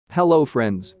Hello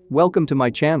friends, welcome to my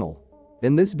channel.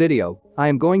 In this video, I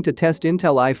am going to test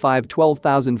Intel i5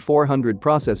 12400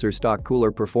 processor stock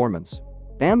cooler performance.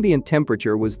 Ambient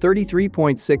temperature was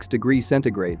 33.6 degrees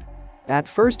centigrade. At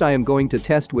first I am going to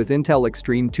test with Intel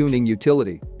Extreme Tuning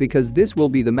utility because this will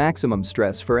be the maximum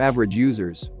stress for average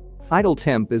users. Idle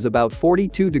temp is about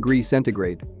 42 degrees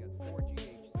centigrade.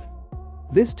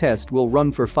 This test will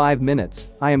run for 5 minutes.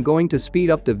 I am going to speed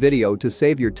up the video to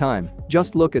save your time.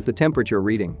 Just look at the temperature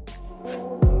reading.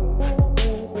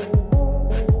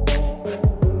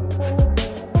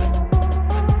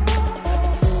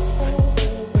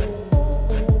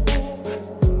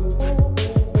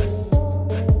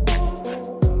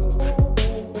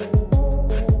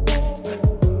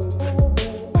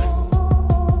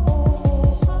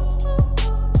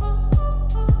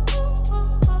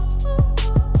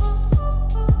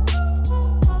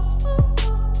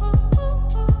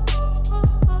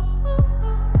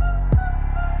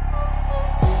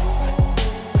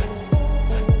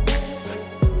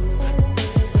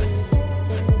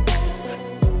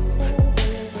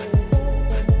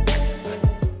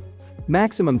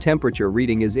 Maximum temperature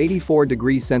reading is 84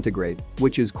 degrees centigrade,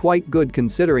 which is quite good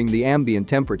considering the ambient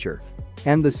temperature.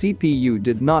 And the CPU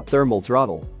did not thermal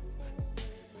throttle.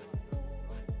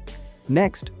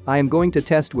 Next, I am going to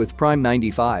test with Prime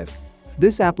 95.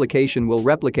 This application will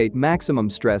replicate maximum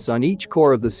stress on each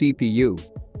core of the CPU.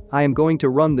 I am going to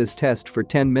run this test for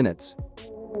 10 minutes.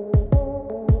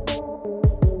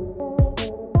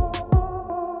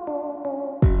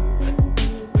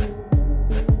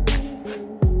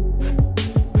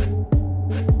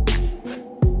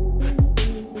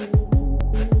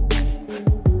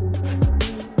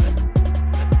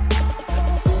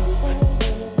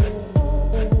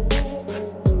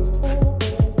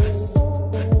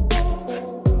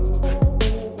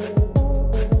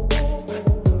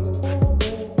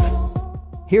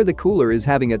 Here the cooler is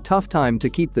having a tough time to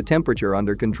keep the temperature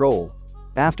under control.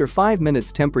 After 5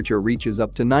 minutes temperature reaches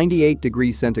up to 98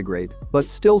 degrees centigrade, but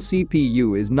still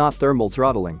CPU is not thermal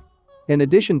throttling. In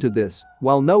addition to this,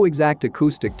 while no exact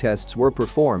acoustic tests were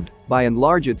performed, by and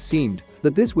large it seemed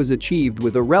that this was achieved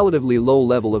with a relatively low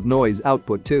level of noise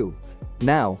output too.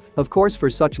 Now, of course for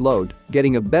such load,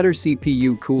 getting a better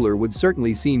CPU cooler would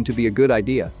certainly seem to be a good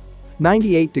idea.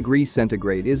 98 degrees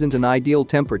centigrade isn't an ideal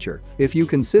temperature if you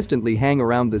consistently hang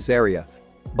around this area.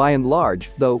 By and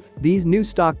large, though, these new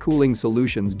stock cooling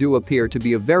solutions do appear to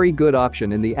be a very good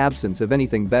option in the absence of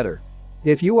anything better.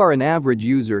 If you are an average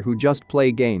user who just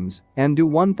play games and do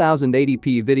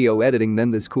 1080p video editing, then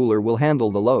this cooler will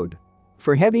handle the load.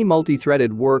 For heavy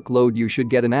multi-threaded workload you should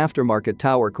get an aftermarket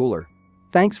tower cooler.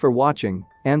 Thanks for watching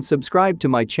and subscribe to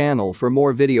my channel for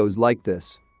more videos like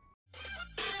this.